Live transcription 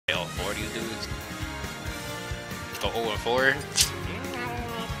Oh, 0-4.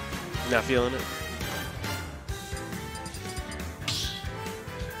 Not feeling it.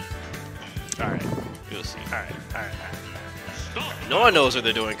 All right. You'll see. All right. No one knows what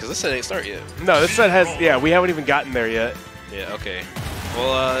they're doing because this set ain't start yet. No, this set has, yeah, we haven't even gotten there yet. Yeah, okay.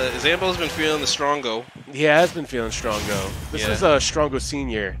 Well, Zambo's been feeling the Strongo. He has been feeling Strongo. This is a Strongo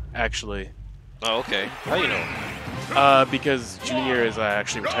Senior, actually. Oh, okay. How do you know? Because Junior is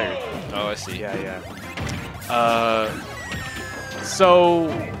actually retired. Oh, I see. Yeah. So...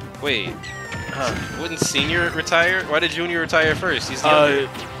 Wait. Wouldn't Senior retire? Why did Junior retire first? He's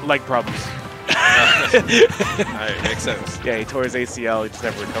leg problems. Alright, makes sense. Yeah, he tore his ACL. He just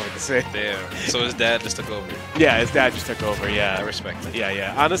never recovered the same. Damn. So his dad just took over. Yeah, his dad just took over. Yeah, I respect it.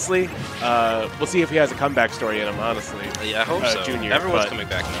 Yeah. Honestly, we'll see if he has a comeback story in him. Honestly. Yeah, I hope so. Junior, everyone's coming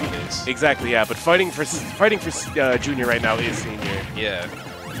back nowadays. Exactly. Yeah, but fighting for Junior right now is Senior. Yeah.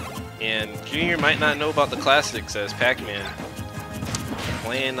 And Junior might not know about the classics as Pac-Man.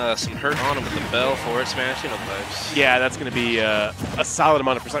 Playing some hurt on him with the bell forward smash, vibes. Yeah, that's going to be a solid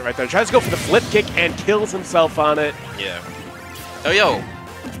amount of percent right there. Tries to go for the flip kick and kills himself on it. Yeah. Oh, yo,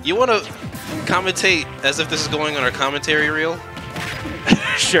 you want to commentate as if this is going on our commentary reel?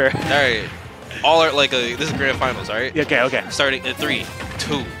 Sure. All right. All are like this is grand finals, all right? Okay. Starting in 3,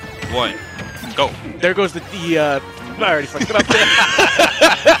 2, 1, go. There goes the I already fucked it up.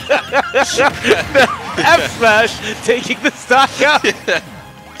 F smash taking the stock out.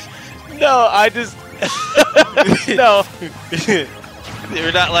 No, I just no.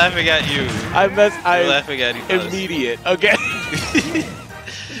 We're not laughing at you. I'm laughing at you. Immediate. Okay.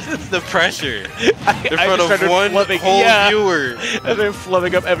 The pressure in front of one whole viewer. And they're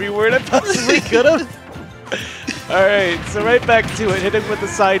flubbing up every word I possibly could have. All right, so right back to it. Hit him with the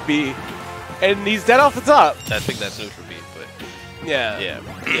side B. And he's dead off the top. I think that's neutral beat, but yeah.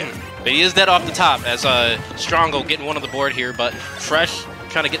 But he is dead off the top as Strongo getting one on the board here, but Fresh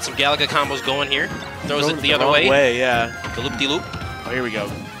trying to get some Galaga combos going here. Throws it the other way. Yeah. The loop-de-loop. Oh, here we go.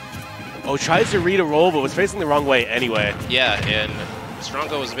 Oh, tries to read a roll, but was facing the wrong way anyway. Yeah, and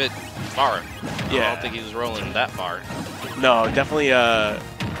Strongo was a bit far. Yeah. I don't think he was rolling that far. No, definitely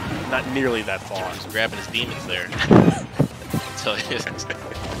not nearly that far. He was grabbing his demons there. So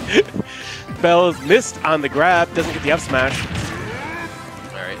Bell's missed on the grab, doesn't get the up smash.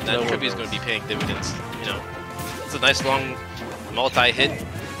 All right, that Trippy is going to be paying dividends. It's a nice long multi-hit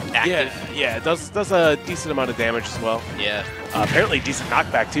active. Yeah, it does a decent amount of damage as well. Yeah. Apparently decent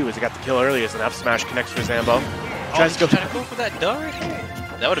knockback too, as he got the kill early as an up smash connects for Zambo. Tries to go for that duh right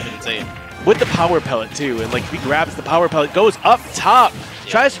here. That would have been insane. With the power pellet too, and like he grabs the power pellet, goes up top,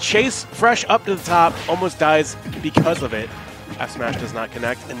 tries to chase Fresh up to the top, almost dies because of it. F smash does not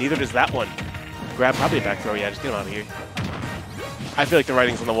connect, and neither does that one. Grab probably a back throw. Yeah, just get him out of here. I feel like the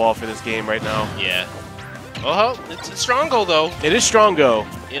writing's on the wall for this game right now. Yeah. Oh, it's Strongo though. It is Strongo.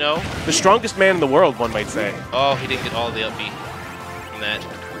 The strongest man in the world, one might say. Oh, he didn't get all the up B from that.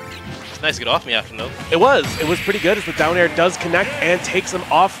 It's nice to get off me after though. It was pretty good as the down air does connect and takes him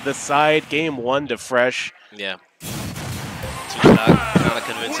off the side. Game 1 to Fresh. Yeah. Not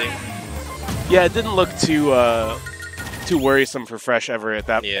convincing. Yeah, it didn't look too worrisome for Fresh ever at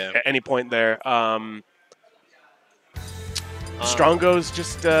that at any point there. Strongo's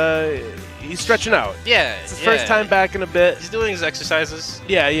just he's stretching out. Yeah, it's his first time back in a bit. He's doing his exercises.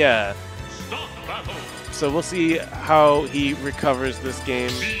 Yeah. So we'll see how he recovers this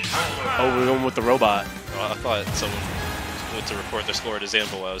game. Oh, we're going with the robot. Oh, I thought someone went to report their score to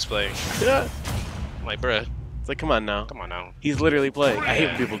Zambo while I was playing. Yeah. I'm like, bruh. It's like, come on now. Come on now. He's literally playing. I hate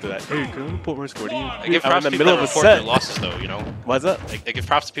when people do that. Hey, can I report my score to you? I give props to people that report their losses, though, What's up? I give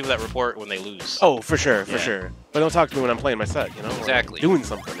props to people that report when they lose. Oh, for sure. But don't talk to me when I'm playing my set, Exactly. I'm doing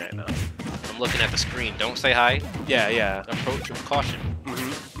something right now. I'm looking at the screen. Don't say hi. Yeah. Approach with caution.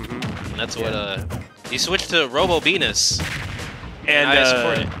 And that's what, he switched to Robo Venus. And I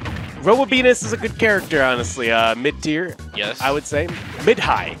support it. Robo Venus is a good character, honestly. Mid-tier, yes, I would say.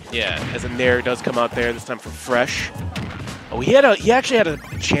 Mid-high. Yeah. As a Nair does come out there, this time for Fresh. Oh, he actually had a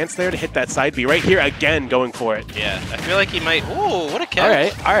chance there to hit that side B right here again, going for it. Yeah, I feel like he might. Oh, what a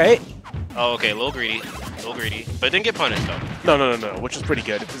catch! All right. Oh, okay, a little greedy, but didn't get punished though. No, which is pretty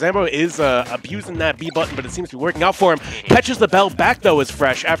good. Zambo is abusing that B button, but it seems to be working out for him. Catches the bell back though as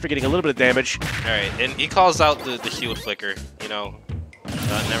Fresh after getting a little bit of damage. All right, and he calls out the shield flicker.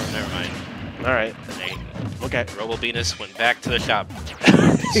 Never mind. All right. Okay. Robo Venus went back to the shop.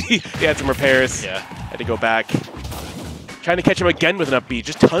 He had some repairs. Yeah. Had to go back. Trying to catch him again with an up B.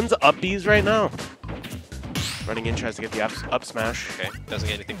 Just tons of up Bs right now. Running in, tries to get the up smash. Okay. Doesn't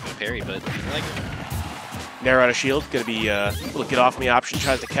get anything from the parry, but I like it. Nair out of shield, gonna be a little get off me option,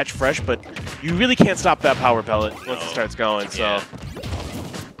 tries to catch Fresh, but you really can't stop that power pellet once it starts going, so. Yeah.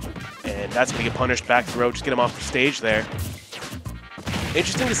 And that's gonna get punished back throw, just get him off the stage there.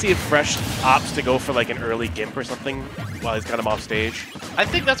 Interesting to see if Fresh opts to go for like an early gimp or something while he's got him off stage. I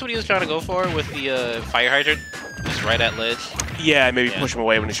think that's what he was trying to go for with the fire hydrant, just right at ledge. Yeah, maybe push him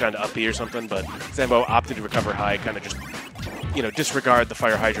away when he's trying to up B or something, but Zambo opted to recover high, kind of just, you know, disregard the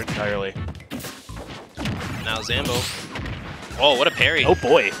fire hydrant entirely. Now Zambo. Oh, what a parry. Oh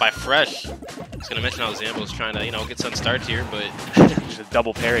boy. By Fresh. I was going to mention how Zambo's trying to, you know, get some starts here, but... Just a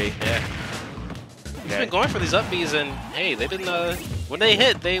double parry. Yeah. He's been going for these up Bs, and hey, they've been, when they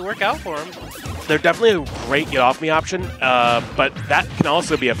hit, they work out for him. They're definitely a great get-off-me option, but that can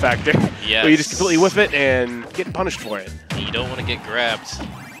also be a factor. Yes. Where you just completely whiff it and get punished for it. You don't want to get grabbed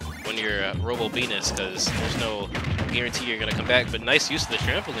when you're Robo Venus, because there's no guarantee you're going to come back, but nice use of the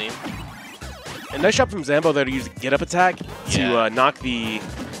trampoline. And nice shot from Zambo there to use the get-up attack to knock the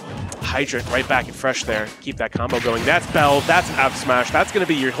hydrant right back at Fresh there. Keep that combo going. That's Bell. That's an F smash. That's going to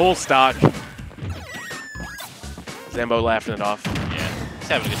be your whole stock. Zambo laughing it off. Yeah, he's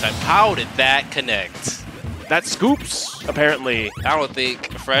having a good time. How did that connect? That scoops, apparently. I don't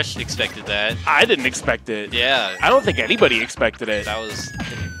think Fresh expected that. I didn't expect it. Yeah. I don't think anybody expected it. That was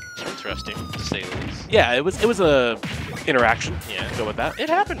interesting, to say the least. Yeah, it was a interaction. Yeah. Go with that. It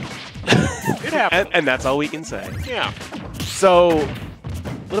happened. It happened. And that's all we can say. Yeah. So,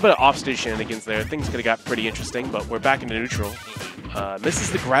 a little bit of offstage shenanigans there. Things could have got pretty interesting, but we're back into neutral.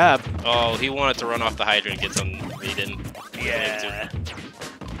 Misses the grab. Oh, he wanted to run off the hydrant and get some. He didn't. Yeah.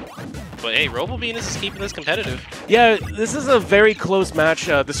 But hey, Robo Venus is keeping this competitive. Yeah, this is a very close match.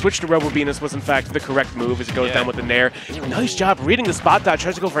 The switch to Robo Venus was in fact the correct move as it goes down with the Nair. Nice job reading the spot dodge.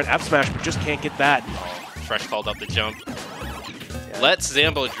 Tries to go for an F smash, but just can't get that. Fresh called up the jump. Let's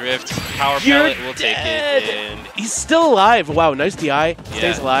Zambo drift. Power pellet will take it. And he's still alive. Wow, nice DI.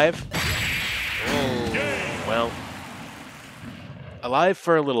 Stays alive. Oh. Well, alive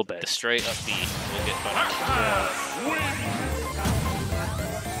for a little bit. The straight up B will get punished.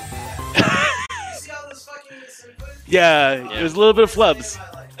 Yeah, it was a little bit of flubs.